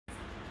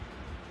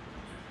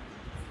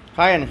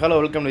Hi and hello,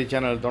 welcome to the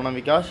channel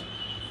Dhronavikaash.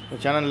 The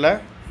channel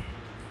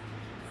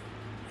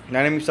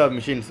Dynamics of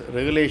Machines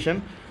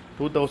Regulation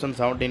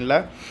 2017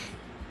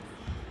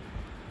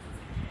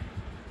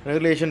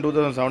 Regulation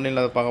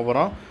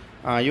 2017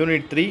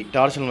 Unit 3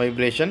 Torsional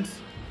Vibrations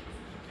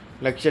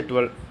Lecture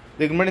 12.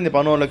 இதுக்கு முன்னாடி இந்த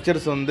 11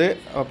 lectures வந்து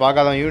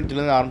பார்க்காதவங்க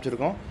யூனிட்லேருந்து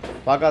ஆரம்பிச்சிருக்கோம்.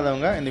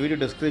 பார்க்காதவங்க இந்த வீடியோ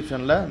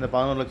டிஸ்கிரிப்ஷனில் இந்த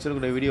 11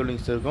 லெக்சருக்குள்ள வீடியோ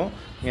லிங்க்ஸ் இருக்கும்,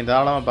 நீங்கள்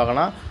தாராளமாக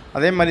பார்க்கலாம்.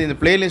 அதே மாதிரி இந்த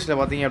பிளேலிஸ்ட்டில்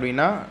பார்த்தீங்க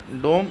அப்படின்னா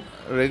டோம்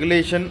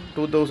ரெகுலேஷன்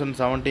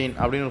 2017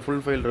 அப்படின்னு ஒரு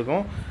ஃபுல் ஃபைல்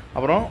இருக்கும்.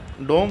 அப்புறம்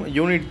டோம்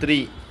யூனிட் 3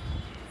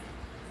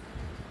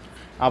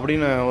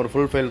 அப்படின்னு ஒரு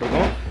ஃபுல் ஃபைல்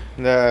இருக்கும்.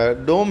 இந்த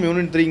டோம்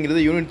யூனிட்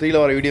 3ங்கிறது யூனிட்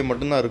 3ல் வர வீடியோ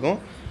மட்டும்தான் இருக்கும்.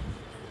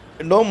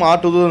 டோம்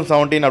ஆர்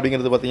 2017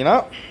 அப்படிங்கிறது பார்த்தீங்கன்னா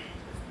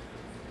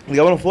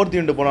இதுக்கப்புறம் 4th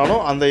யூனிட்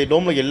போனாலும் அந்த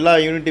டோமில் எல்லா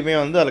யூனிட்டுமே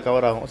வந்து அதில்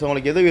கவர் ஆகும். ஸோ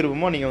உங்களுக்கு எது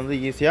விருப்பமோ நீங்கள் வந்து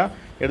ஈஸியாக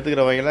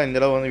எடுத்துக்கிற வகையில் இந்த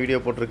தடவை வந்து வீடியோ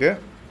போட்டிருக்கு.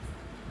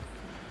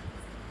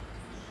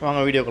 வாங்க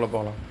வீடியோக்குள்ளே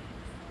போகலாம்.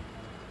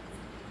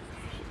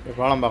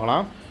 ப்ராப்ளம்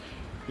பார்க்கலாம்.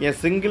 A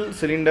single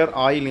cylinder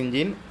oil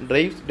engine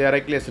drives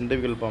directly a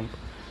centrifugal pump.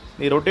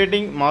 The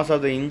rotating mass of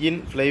the engine,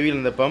 flywheel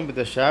and the pump with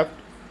the shaft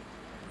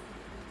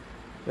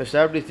is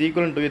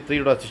equivalent to a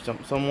 3-rotor system.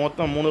 So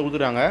மொத்தம் 3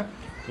 கொடுத்துருக்காங்க.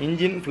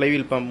 Engine,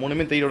 flywheel pump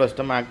மூணுமே 3-rotor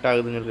system act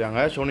ஆகுதுன்னு இருக்காங்க.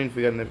 Shown in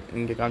figure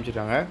இங்கே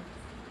காமிச்சிருக்காங்க.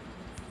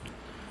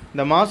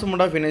 The mass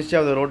moment of inertia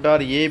of the rotor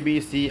A, B,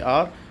 C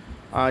are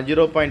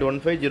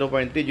 0.15,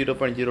 0.3,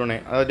 0.09.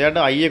 அதாவது data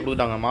IA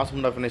கொடுத்துட்டாங்க. Mass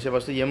moment of inertia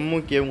first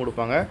எம்மும் கேவும்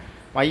கொடுப்பாங்க.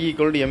 I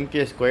equal to mk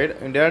squared.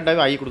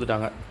 டேட்டாவே ஐ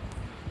கொடுத்துட்டாங்க.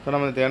 So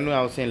நம்ம தெரிஞ்ச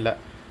அவசியம் இல்லை.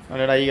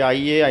 டேட்டா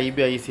ஐஏ,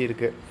 ஐபி, ஐசி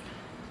இருக்குது.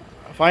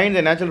 Find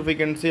the natural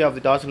frequency of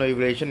the torsional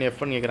vibration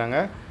எஃப்னு கேட்குறாங்க.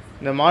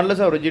 இந்த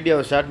modulus of rigidity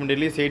of short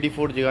material is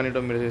 84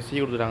 GNm C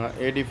கொடுத்துட்டாங்க.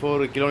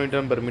 84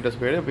 kN/m².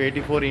 இப்போ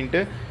 84 இன்ட்டு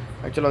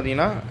ஆக்சுவலாக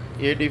பார்த்தீங்கன்னா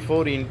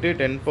 84 இன்ட்டு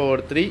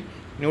 10⁻³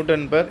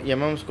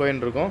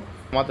 Nm/mm² இருக்கும்.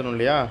 மாற்றணும்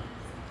இல்லையா?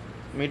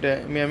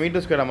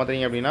 மீட்டர் ஸ்கொயராக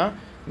மாற்றுறீங்க அப்படின்னா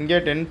இங்கே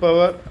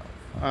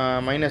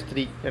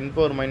 10⁻−3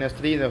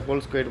 10⁻−3 இந்த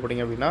ஹோல் ஸ்கொயர்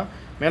போட்டிங்க அப்படின்னா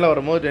மேலே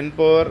வரும்போது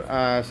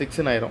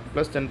 10⁻6 ஆயிரும்.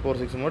 ப்ளஸ் 10⁻6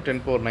 போது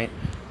 10⁻9.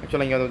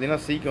 ஆக்சுவலாக இங்கே வந்து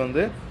பார்த்தீங்கன்னா சிக்கு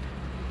வந்து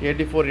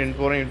 84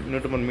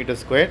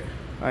 Nm².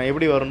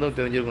 எப்படி வரும்னு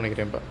தெரிஞ்சிருக்கும்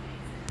நினைக்கிறேன். இப்போ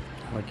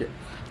ஓகே,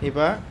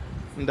 இப்போ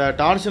இந்த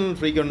டார்ஷனல்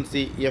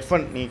ஃப்ரீக்வன்சி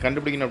எஃப்என் நீங்கள்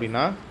கண்டுபிடிக்கணும்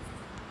அப்படின்னா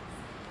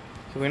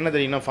ஸோ என்ன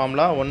தெரியும்னா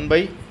ஃபார்முலா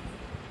 1/,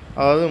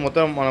 அதாவது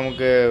மொத்தம்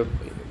நமக்கு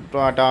இப்போ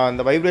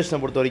இந்த வைப்ரேஷனை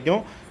பொறுத்த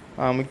வரைக்கும்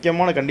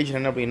முக்கியமான கண்டிஷன்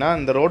என்ன அப்படின்னா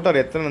இந்த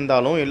ரோட்டார் எத்தனை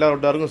இருந்தாலும் எல்லா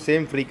ரோட்டாருக்கும்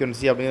சேம்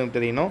ஃப்ரீக்வன்சி அப்படின்னு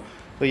தெரியணும்.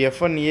 So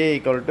FNA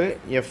 =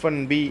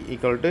 எஃப்என்பி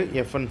 =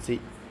 FNC.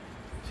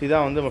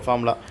 இதுதான் வந்து நம்ம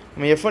ஃபார்முலா.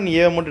 நம்ம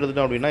எஃப்என்ஏ மட்டும்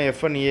எடுத்துட்டோம் அப்படின்னா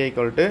எஃப்என்ஏ =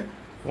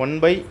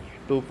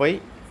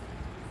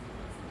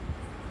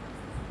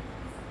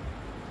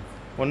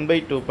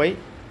 1/2π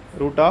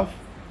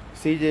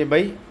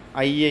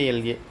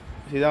 √CJ/IALA.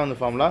 இதுதான் வந்து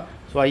ஃபார்முலா.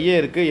 ஸோ ஐஏ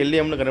இருக்குது,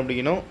 எல்ஏம்னு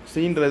கண்டுபிடிக்கணும்.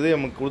 சின்றது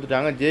நமக்கு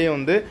கொடுத்துட்டாங்க. ஜே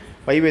வந்து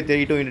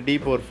π/32 ×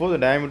 d⁴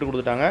 டயமீட்டர்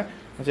கொடுத்துட்டாங்க.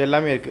 ஸோ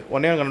எல்லாமே இருக்குது.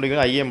 ஒன்றே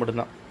கண்டுபிடிக்கணும் ஐஏ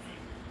மட்டும்தான்.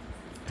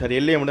 சரி,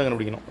 எல்ஏ மட்டும்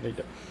கண்டுபிடிக்கணும்.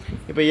 ரைட்டு.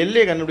 இப்போ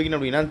எல்ஏ கண்டுபிடிக்கணும்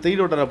அப்படின்னா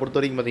 3-rotor பொறுத்த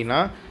வரைக்கும்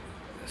பார்த்தீங்கன்னா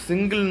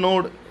சிங்கிள்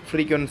நோட்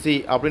ஃப்ரீக்வன்சி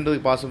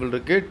அப்படின்றதுக்கு பாசிபிள்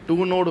இருக்குது, 2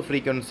 நோடு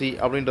ஃப்ரீக்வன்சி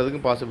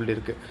அப்படின்றதுக்கும் பாசிபிலிட்டி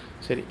இருக்குது.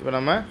 சரி, இப்போ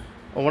நம்ம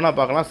ஒவ்வொன்றா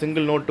பார்க்கலாம்.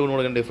 சிங்கிள் நோட் 2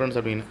 நோடு டிஃப்ரென்ஸ்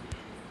அப்படின்னு.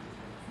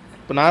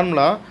 இப்போ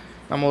நார்மலாக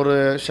நம்ம ஒரு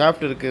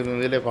ஷாஃப்ட் இருக்குது,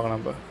 இதிலே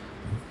பார்க்கலாம். இப்போ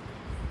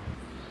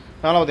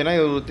அதனால் பார்த்தீங்கன்னா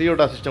இது ஒரு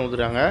 3-rotor சிஸ்டம்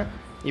கொடுத்துட்டாங்க.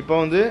 இப்போ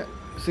வந்து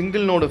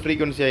சிங்கிள் நோடு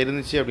ஃப்ரீக்வன்சியாக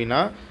இருந்துச்சு அப்படின்னா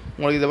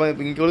உங்களுக்கு இதை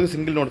இப்போ இங்கே ஒரு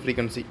சிங்கிள் நோடு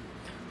ஃப்ரீக்வன்சி.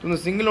 ஸோ இந்த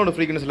சிங்கிள் நோடு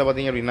ஃப்ரீக்வன்சியில்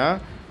பார்த்தீங்க அப்படின்னா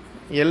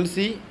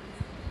LC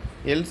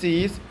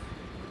is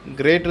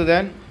greater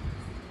than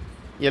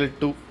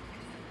L2.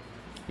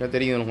 இல்லை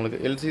தெரியும் உங்களுக்கு.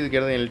 LC is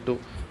greater than L2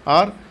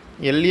 R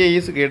LA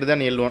is greater than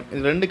L1.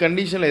 இது ரெண்டு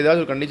கண்டிஷனில் ஏதாவது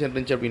ஒரு கண்டிஷன்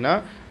இருந்துச்சு அப்படின்னா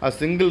அது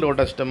சிங்கிள்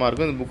ரோட்டார் சிஸ்டமாக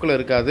இருக்கும். இந்த புக்கில்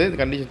இருக்காது. இந்த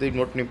கண்டிஷன் திருப்பி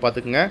நோட் பண்ணி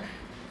பார்த்துக்குங்க.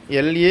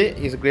 LA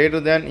is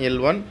greater than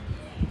L1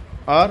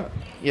 R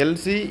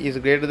LC is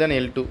greater than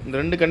L2. இந்த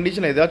ரெண்டு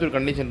கண்டிஷனில் ஏதாச்சும் ஒரு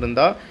கண்டிஷன்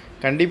இருந்தால்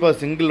கண்டிப்பாக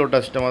சிங்கிள்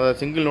ரோட்டார் சிஸ்டமாக தான்,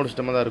 சிங்கிள் நோட்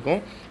சிஸ்டமாக தான் இருக்கும்.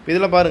 இப்போ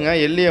இதில் பாருங்கள்,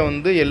 LA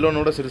வந்து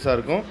L1ஓட சிறுசாக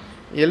இருக்கும்,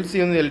 LC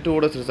வந்து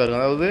L2ஓட சிறுசாக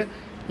இருக்கும். அதாவது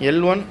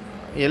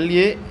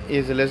LA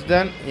is less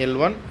than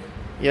L1,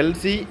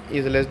 LC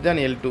is less than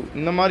L2.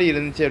 இந்த மாதிரி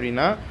இருந்துச்சு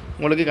அப்படின்னா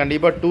உங்களுக்கு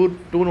கண்டிப்பாக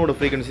டூ நோடு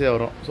ஃப்ரீக்வன்சி தான்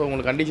வரும். ஸோ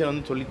உங்களுக்கு கண்டிஷன்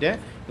வந்து சொல்லிவிட்டேன்,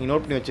 நீங்கள்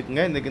நோட் பண்ணி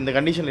வச்சுக்கோங்க. இந்த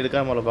கண்டிஷன்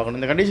இருக்காமல் முதல்ல பார்க்கணும்.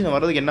 இந்த கண்டிஷன்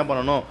வர்றதுக்கு என்ன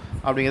பண்ணணும்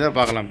அப்படிங்கிறத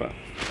பார்க்கலாம். இப்போ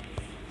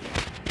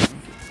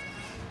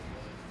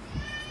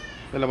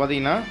இதில்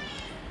பார்த்தீங்கன்னா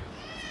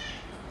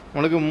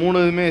உங்களுக்கு 3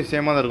 இதுவுமே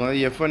சேமாக தான் இருக்கும்.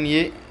 அதாவது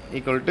எஃப்என்ஏ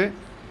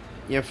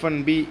 =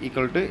 எஃப்என்பி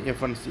 =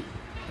 எஃப்என்சி.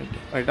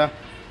 ரைட்டா?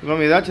 இப்போ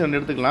நம்ம ஏதாச்சும் 2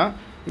 எடுத்துக்கலாம்.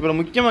 இப்போ நம்ம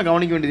முக்கியமாக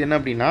கவனிக்க வேண்டியது என்ன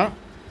அப்படின்னா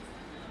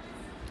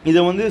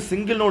இதை வந்து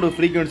சிங்கிள் நோடு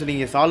ஃப்ரீக்வன்சி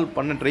நீங்கள் சால்வ்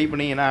பண்ண ட்ரை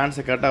பண்ணிங்கன்னா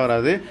ஆன்சர் கரெக்டாக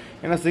வராது.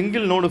 ஏன்னா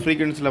சிங்கிள் நோடு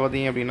ஃப்ரீக்வன்சியில்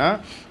பார்த்தீங்க அப்படின்னா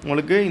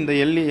உங்களுக்கு இந்த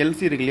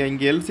எல்சி இருக்கு இல்லையா?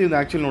 இங்கே எல்சி வந்து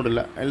ஆக்சுவல் நோடு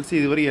இல்லை, எல்சி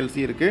இதுவரை எல்சி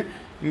இருக்குது,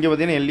 இங்கே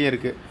பார்த்தீங்கன்னா எல்ஏ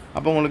இருக்குது.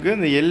 அப்போ உங்களுக்கு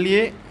இந்த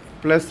LA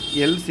 +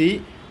 LC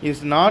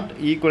is not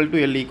equal to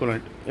L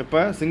equivalent எப்போ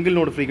சிங்கிள்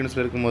நோடு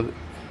ஃப்ரீக்வன்சியில் இருக்கும்போது.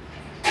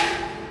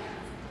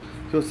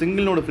 So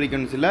single node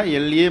ஃப்ரீக்வன்சியில்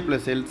LA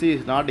 + LC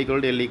is not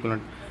equal to L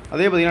equivalent.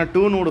 அதே பார்த்தீங்கன்னா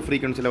 2 நோடு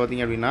ஃப்ரீக்வன்சியில்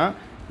பார்த்தீங்க அப்படின்னா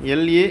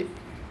LA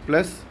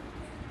 +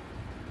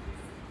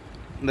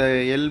 இந்த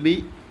LB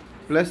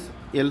plus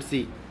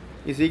LC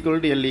is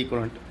equal to L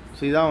equivalent.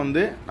 So இதான்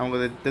வந்து நமக்கு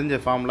தெரிஞ்ச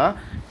ஃபார்முலா.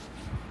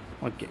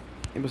 ஓகே,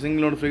 இப்போ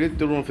single note frequency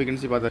two note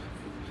frequency பார்த்தேன்.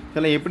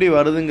 இதெல்லாம் எப்படி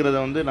வருதுங்கிறத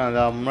வந்து நான்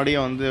முன்னாடியே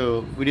வந்து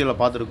வீடியோவில்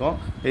பார்த்துருக்கோம்,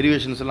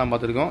 டெரிவேஷன்ஸ் எல்லாம்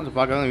பார்த்துருக்கோம். ஸோ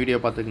பார்க்காத வீடியோ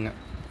பார்த்துக்குங்க.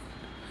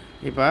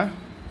 இப்போ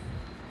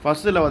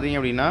ஃபஸ்ட்டில் பார்த்தீங்க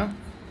அப்படின்னா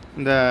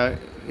இந்த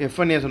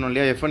எஃப்என்ஏ சொன்னோம்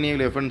இல்லையா, எஃப்என்ஏ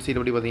எஃப்என்சி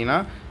எப்படி பார்த்தீங்கன்னா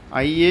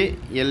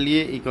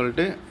ஐஏஎல்ஏ ஈக்குவல்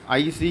டு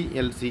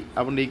ஐசிஎல்சி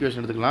அப்படின்ற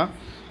ஈக்குவேஷன் எடுத்துக்கலாம்.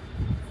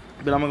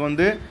 இப்போ நமக்கு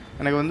வந்து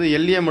எனக்கு வந்து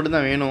எல்ஏ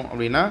மட்டும்தான் வேணும்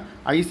அப்படின்னா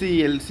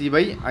ஐசிஎல்சி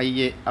பை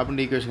ஐஏ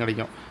அப்படின்ற ஈக்குவேஷன்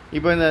கிடைக்கும்.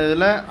 இப்போ இந்த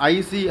இதில்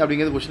ஐசி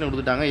அப்படிங்கிறது கொஸ்டினில்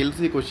கொடுத்துட்டாங்க,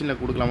 எல்சி கொஸ்டினில்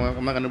கொடுக்கலாம்,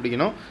 நம்ம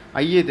கண்டுபிடிக்கணும்.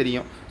 ஐஏ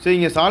தெரியும். ஸோ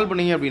இங்கே சால்வ்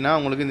பண்ணிங்க அப்படின்னா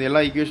உங்களுக்கு இந்த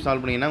எல்லா ஈக்குவேஷன்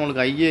சால்வ் பண்ணிங்கன்னா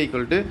உங்களுக்கு ஐஏ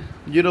ஈக்குவல் டு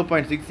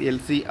 0.6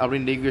 எல்சி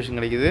அப்படின்ற ஈக்குவேஷன்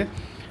கிடைக்குது.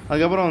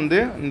 அதுக்கப்புறம் வந்து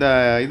இந்த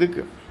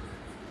இதுக்கு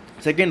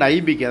செகண்ட்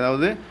ஐபிக்கு,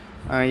 அதாவது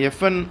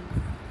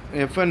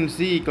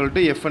எஃப்என்சி ஈக்குவல்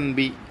டு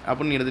எஃப்என்பி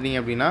அப்படின்னு எடுத்துட்டிங்க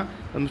அப்படின்னா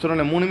நம்ம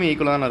சொன்ன மூணுமே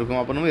ஈக்குவலாக தான் இருக்கும்.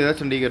 அப்போ நம்ம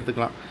ஏதாச்சும் ரெண்டு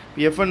எடுத்துக்கலாம்.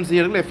 இப்போ எஃப்என்சி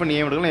எடுக்கலாம், எஃப்என்ஏ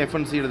எடுக்கலாம்,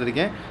 எஃப்என்சி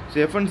எடுத்துருக்கேன். ஸோ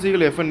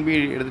எஃப்என்சிகள் எஃப்என்பி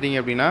எடுத்துட்டிங்க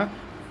அப்படின்னா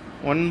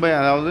 1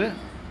 அதாவது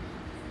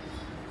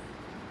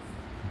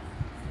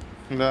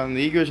இந்த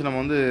ஈக்குவேஷன்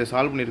நம்ம வந்து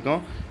சால்வ்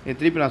பண்ணியிருக்கோம். இது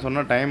திருப்பி நான்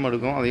சொன்னால் டைம்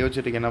எடுக்கும், அதை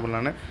யோசிச்சுட்டு என்ன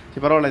பண்ணலான்னு.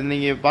 சரி பரவாயில்ல,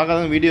 நீங்கள் பார்க்காத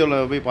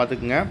வீடியோவில் போய்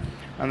பார்த்துக்குங்க.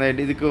 அந்த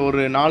இதுக்கு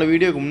ஒரு 4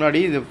 வீடியோக்கு முன்னாடி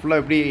இது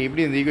ஃபுல்லாக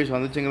எப்படி இந்த ஈக்குவேஷன்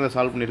வந்துச்சுங்கிறத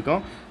சால்வ்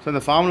பண்ணியிருக்கோம். ஸோ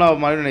இந்த ஃபார்முலா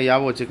மாதிரி நான்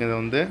ஞாபகம் வச்சுக்கேன். இது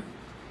வந்து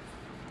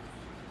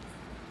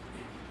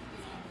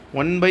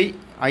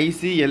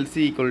 1/ICLC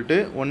equal to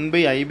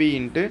 1/IB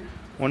into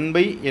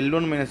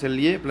 1/L1 minus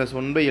LA plus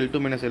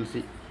 1/L2 minus LC.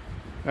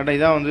 கரெக்டாக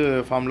இதான் வந்து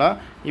ஃபார்முலா.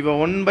 இப்போ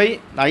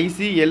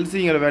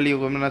 1/ICLCங்கிற வேல்யூ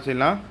என்ன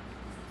செய்யலாம்,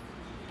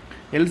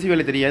 எல்சி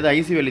வேல்யூ தெரியாது,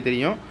 ஐசி வேல்யூ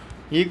தெரியும்.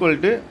 ஈக்குவல்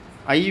டு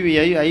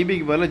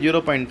ஐபிக்கு பதில்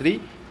 0.3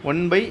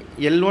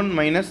 1/L1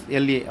 minus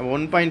LA.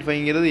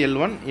 1.5ங்கிறது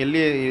L1,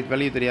 LA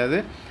value தெரியாது.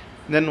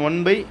 தென்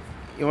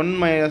 1/1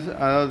 மைனஸ்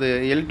அதாவது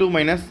L2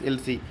 minus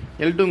LC.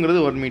 L2ங்கிறது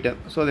 1 metre.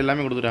 So அது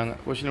எல்லாமே கொடுத்துட்டாங்க,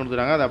 கொஸ்டின்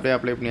கொடுத்துட்டாங்க, அதை அப்படியே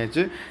அப்ளை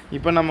பண்ணியாச்சு.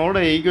 இப்போ நம்மளோட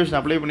ஈக்குவேஷன்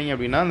அப்ளை பண்ணிங்க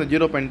அப்படின்னா இந்த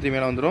 0.3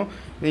 மேலே வந்துடும்.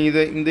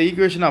 இந்த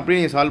ஈக்குவேஷன் அப்படியே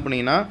நீங்கள் சால்வ்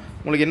பண்ணிங்கன்னா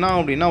உங்களுக்கு என்ன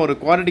ஆகும் அப்படின்னா ஒரு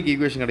குவாட்ரட்டிக்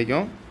ஈக்குவேஷன்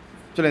கிடைக்கும்.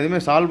 ஸோ எதுவுமே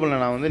சால்வ் பண்ணல,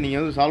 நான் வந்து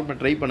நீங்கள் வந்து சால்வ் பண்ண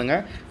ட்ரை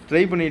பண்ணுங்கள்.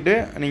 ட்ரை பண்ணிவிட்டு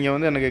நீங்கள்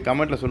வந்து எனக்கு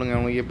கமெண்ட்டில் சொல்லுங்கள்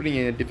உங்களுக்கு எப்படி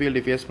நீங்கள்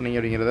டிஃபிகல்ட்டி ஃபேஸ் பண்ணீங்க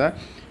அப்படிங்கிறத.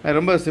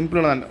 ரொம்ப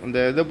சிம்பிளான இந்த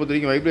இதை பொறுத்த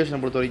வரைக்கும், வைப்ரேஷனை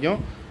பொறுத்த வரைக்கும்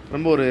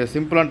ரொம்ப ஒரு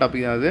சிம்பிளான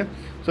டாபிக் தான் அது.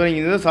 ஸோ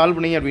நீங்கள் இதை சால்வ்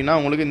பண்ணிங்க அப்படின்னா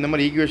உங்களுக்கு இந்த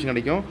மாதிரி ஈக்குவேஷன்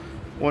கிடைக்கும்.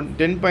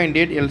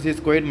 10.8 LC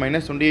square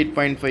minus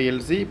 28.5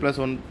 LC plus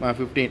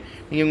 15.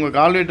 நீங்கள் உங்கள்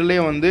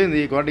கால்குலேட்டர்லேயே வந்து இந்த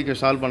குவாட்ரட்டிக்கை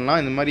சால்வ் பண்ணலாம்.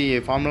 இந்த மாதிரி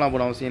ஃபார்முலாம்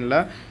போட அவசியம் இல்லை,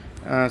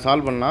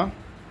 சால்வ் பண்ணலாம்.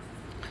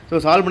 ஸோ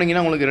சால்வ்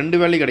பண்ணிங்கன்னா உங்களுக்கு 2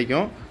 வேல்யூ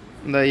கிடைக்கும்.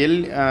 இந்த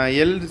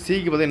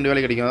எல்சிக்கு பார்த்து 2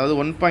 வேல்யூ கிடைக்கும். அதாவது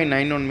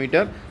 1.91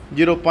 மீட்டர்,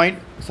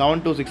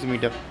 0.726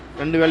 மீட்டர்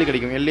 2 வேல்யூ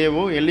கிடைக்கும்.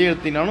 எல்ஏ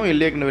எடுத்தினாலும்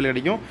எல்ஏக்கு 2 வேல்யூ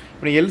கிடைக்கும்.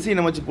 இப்போ எல்சி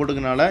நம்ம வச்சு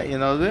போட்டுக்கனால,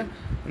 ஏதாவது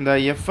இந்த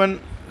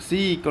எஃப்என்சி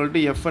ஈக்குவல் டு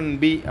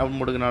எஃப்என்பி அப்படின்னு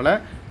போட்டுக்கனால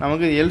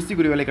நமக்கு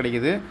எல்சிக்குரிய வேல்யூ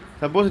கிடைக்குது.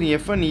 சப்போஸ் நீங்கள்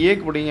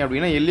எஃப்என்ஏக்கு போட்டிங்க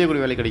அப்படின்னா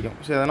எல்ஏக்குரிய வேல்யூ கிடைக்கும்.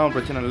 ஸோ அதெல்லாம் ஒரு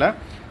பிரச்சனை இல்லை.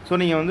 ஸோ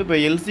நீங்கள் வந்து இப்போ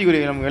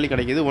எல்சிக்குரிய நமக்கு வேல்யூ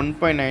கிடைக்கிது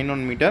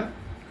 1.91 மீட்டர்,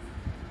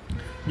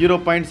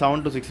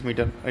 0.726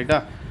 மீட்டர். ரைட்டா?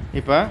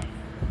 இப்போ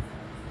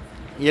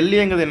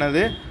எல்ஏங்கிறது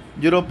என்னது,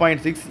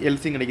 0.6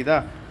 LC கிடைக்குதா?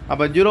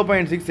 அப்போ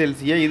 0.6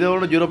 LCயை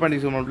இதோட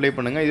 0.6 மல்டிப்ளை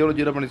பண்ணுங்கள், இதோட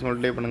 0.6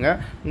 மல்டிப்ளை பண்ணுங்கள்,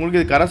 உங்களுக்கு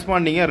இது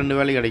கரஸ்பாண்டிங்காக 2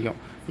 வேல்யூ கிடைக்கும்.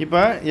 இப்போ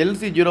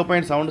LC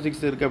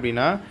 0.76 இருக்குது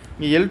அப்படின்னா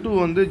இங்கே L2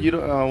 வந்து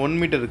 1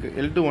 மீட்டர் இருக்குது,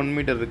 L2 1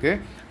 மீட்டர்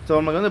இருக்குது. ஸோ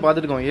நமக்கு வந்து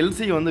பார்த்துருக்கோம் LC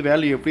வந்து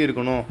வேல்யூ எப்படி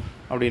இருக்கணும்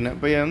அப்படின்னு.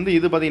 இப்போ வந்து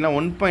இது பார்த்திங்கன்னா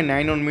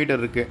 1.91 மீட்டர்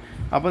இருக்குது.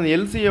 அப்போ இந்த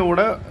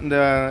எல்சியோட இந்த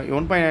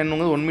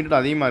 1.91 1 மீட்டர்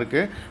அதிகமாக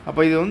இருக்குது. அப்போ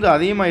இது வந்து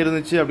அதிகமாக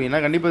இருந்துச்சு அப்படின்னா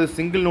கண்டிப்பாக இது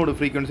சிங்கிள் நோடு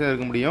ஃப்ரீக்வன்சியாக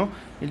இருக்க முடியும்.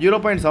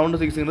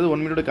 0.76ங்கிறது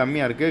 1 மீட்டர்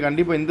கம்மியாக இருக்குது.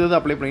 கண்டிப்பாக இந்த இது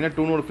அப்ளை பண்ணிங்கன்னா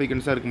 2 நோடு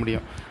ஃப்ரீக்வன்சியாக இருக்க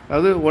முடியும்.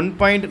 அதாவது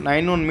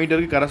 1.91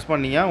 மீட்டருக்கு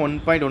கரஸ்பாண்டிங்காக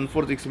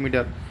 1.146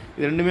 மீட்டர்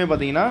இது ரெண்டுமே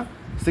பார்த்தீங்கன்னா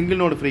சிங்கிள்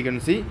நோடு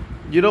ஃப்ரீக்வன்சி.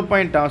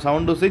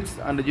 0.726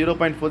 அண்ட்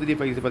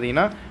 0.435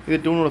 பார்த்தீங்கன்னா இது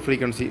 2 நோடு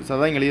ஃப்ரீக்வன்சி. ஸோ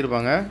அதான் இங்கே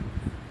எழுதியிருப்பாங்க.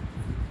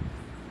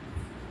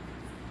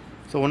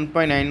 So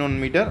 1.91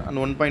 metre and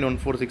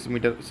 1.146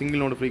 metre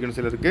single node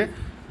ஃப்ரீக்வன்சியில் இருக்குது.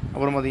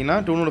 அப்புறம் பார்த்தீங்கன்னா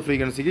 2 நோடு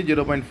ஃப்ரீக்வன்சிக்கு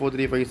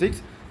 0.4356,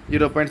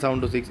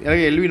 0.726.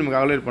 எனக்கு எல்வி நமக்கு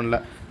கால்குலேட் பண்ணல.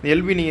 இந்த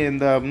எல்வி நீங்கள்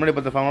இந்த முன்னாடி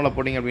பார்த்த ஃபார்முலா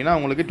போட்டிங்க அப்படின்னா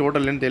உங்களுக்கு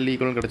டோட்டல் லென்த் எல்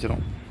ஈக்குவல்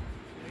கிடச்சிரும்.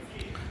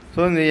 ஸோ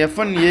இந்த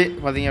எஃப்என்ஏ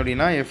பார்த்தீங்க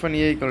அப்படின்னா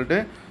FNA equal to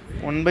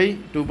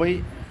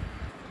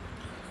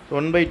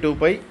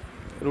 1/2π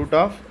root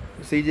of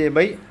CJ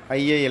by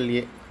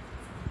ஐஏஎல்ஏ.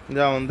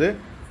 இதான் வந்து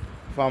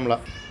ஃபார்முலா.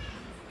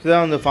 ஸோ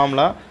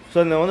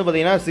இந்த வந்து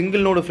பார்த்தீங்கன்னா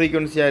சிங்கிள் நோடு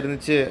ஃப்ரீக்வன்சியாக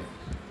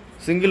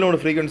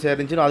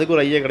இருந்துச்சுன்னா அதுக்கு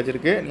ஒரு ஐஏ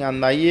கிடச்சிருக்கு. நீங்கள்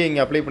அந்த ஐஏ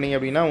இங்கே அப்ளை பண்ணிங்க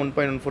அப்படின்னா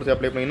 1.14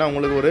 அப்ளை பண்ணிங்கன்னா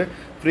உங்களுக்கு ஒரு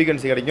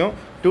ஃப்ரீக்வன்சி கிடைக்கும்.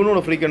 2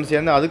 நோடு ஃப்ரீக்வன்சியாக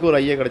இருந்தால் அதுக்கு ஒரு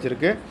ஐஏ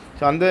கிடச்சிருக்கு.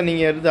 ஸோ அந்த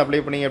நீங்கள் எடுத்து அப்ளை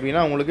பண்ணிங்க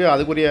அப்படின்னா உங்களுக்கு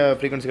அதுக்குரிய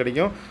ஃப்ரீக்வன்சி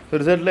கிடைக்கும். ஸோ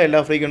ரிசல்ட்டில் எல்லா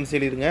ஃப்ரீக்வன்சி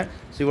எழுதிருங்க.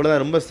 ஸோ இவ்வளோ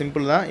தான், ரொம்ப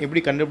சிம்பிள் தான்.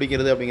 எப்படி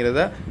கண்டுபிடிக்கிறது அப்படிங்கிறத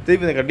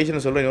திருப்பி இந்த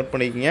கண்டிஷனை சொல்ல நோட்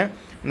பண்ணிக்கிங்க.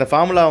 இந்த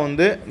ஃபார்முலா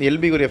வந்து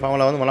எல்பிக்குரிய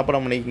ஃபார்முலா வந்து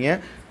மனப்பாடம் பண்ணிக்கிங்க.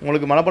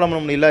 உங்களுக்கு மனப்பாடம்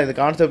பண்ண முடியல, இந்த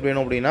கான்செப்ட்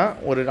வேணும் அப்படின்னா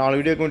ஒரு 4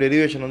 வீடியோக்கும்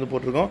டெரிவேஷன் வந்து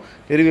போட்டிருக்கோம்.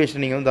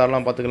 டெரிவேஷன் நீங்கள் வந்து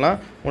தாராளமாக பார்த்துக்கலாம்.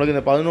 உங்களுக்கு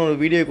இந்த 11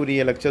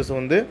 வீடியோக்குரிய லெக்சர்ஸ்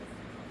வந்து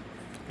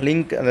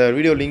லிங்க், அந்த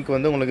வீடியோ லிங்க்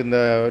வந்து உங்களுக்கு இந்த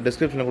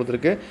டிஸ்கிரிப்ஷனில்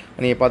கொடுத்துருக்கு,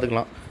 நீங்கள்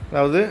பார்த்துக்கலாம்.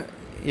 அதாவது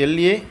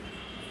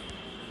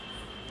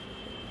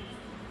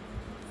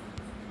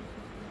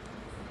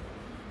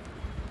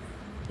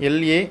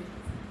LA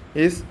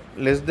is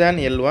less than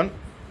L1,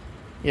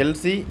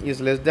 LC is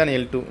less than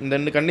L2. இந்த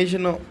ரெண்டு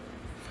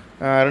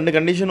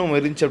கண்டிஷனும்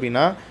இருந்துச்சு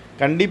அப்படின்னா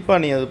கண்டிப்பாக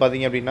நீ அது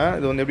பார்த்தீங்க அப்படின்னா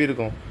இது வந்து எப்படி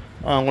இருக்கும்,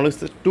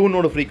 உங்களுக்கு 2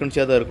 நோடு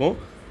ஃப்ரீக்வன்சியாக தான் இருக்கும்.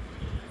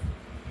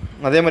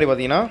 அதே மாதிரி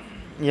பார்த்தீங்கன்னா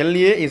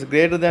LA is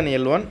greater than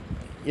L1,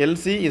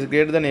 LC is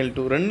greater than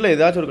L2. ரெண்டில்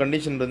ஏதாச்சும் ஒரு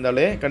கண்டிஷன்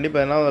இருந்தாலே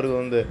கண்டிப்பாக என்ன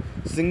இருக்கும், வந்து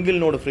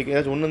சிங்கிள் நோடு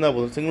ஏதாச்சும் ஒன்று தான்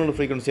போதும், சிங்கிள் நோடு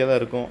ஃப்ரீக்வன்சியாக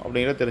தான் இருக்கும்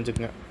அப்படிங்கிறத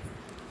தெரிஞ்சுக்கங்க.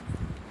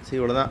 சரி,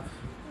 இவ்வளோ தான்,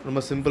 ரொம்ப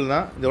சிம்பிள்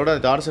தான். இதோட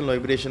டார்சனல்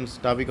வைப்ரேஷன்ஸ்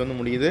டாபிக் வந்து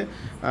முடியுது.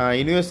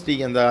 யூனிவர்சிட்டி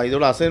அந்த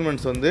இதோட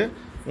அசைன்மெண்ட்ஸ் வந்து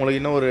உங்களுக்கு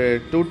இன்னும் ஒரு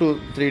 2 to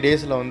 3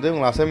 டேஸில் வந்து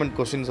உங்கள் அசைன்மெண்ட்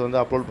கொஸ்டின்ஸ் வந்து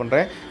அப்லோட்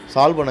பண்ணுறேன்.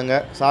 சால்வ்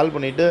பண்ணுங்கள். சால்வ்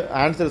பண்ணிவிட்டு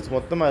ஆன்சர்ஸ்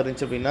மொத்தமாக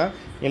இருந்துச்சு அப்படின்னா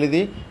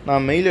எழுதி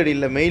நான்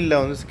மெயிலில்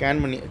வந்து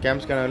ஸ்கேன் பண்ணி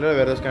ஸ்கேனரில்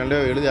வேறு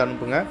ஸ்கேனரில் எழுதி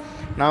அனுப்புங்க.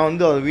 நான்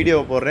வந்து அது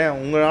வீடியோவை போடுறேன்.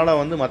 உங்களால்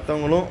வந்து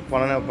மற்றவங்களும்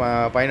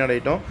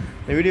பயனடையட்டும்.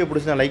 இந்த வீடியோ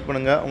பிடிச்சி லைக்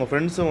பண்ணுங்கள். உங்கள்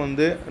ஃப்ரெண்ட்ஸும்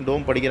வந்து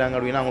டோம் படிக்கிறாங்க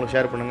அப்படின்னா அவங்களுக்கு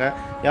ஷேர் பண்ணுங்கள்.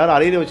 யார்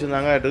அரியர்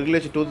வச்சுருந்தாங்க,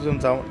 ரெகுலேஷன்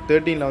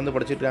 2013 வந்து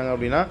படிச்சுட்ருக்காங்க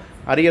அப்படின்னா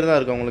அரியர் தான்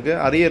இருக்குது அவங்களுக்கு.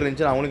 அரியர்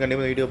இருந்துச்சு அவங்களும்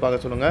கண்டிப்பாக வீடியோ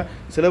பார்க்க சொல்லுங்கள்.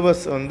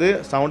 சிலபஸ் வந்து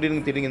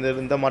 17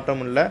 13 இந்த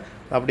மாற்றம் இல்லை,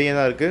 அப்படியே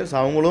தான் இருக்குது. ஸோ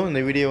அவங்களும்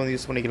இந்த வீடியோ வந்து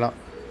யூஸ் பண்ணிக்கலாம்.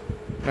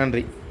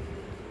 நன்றி.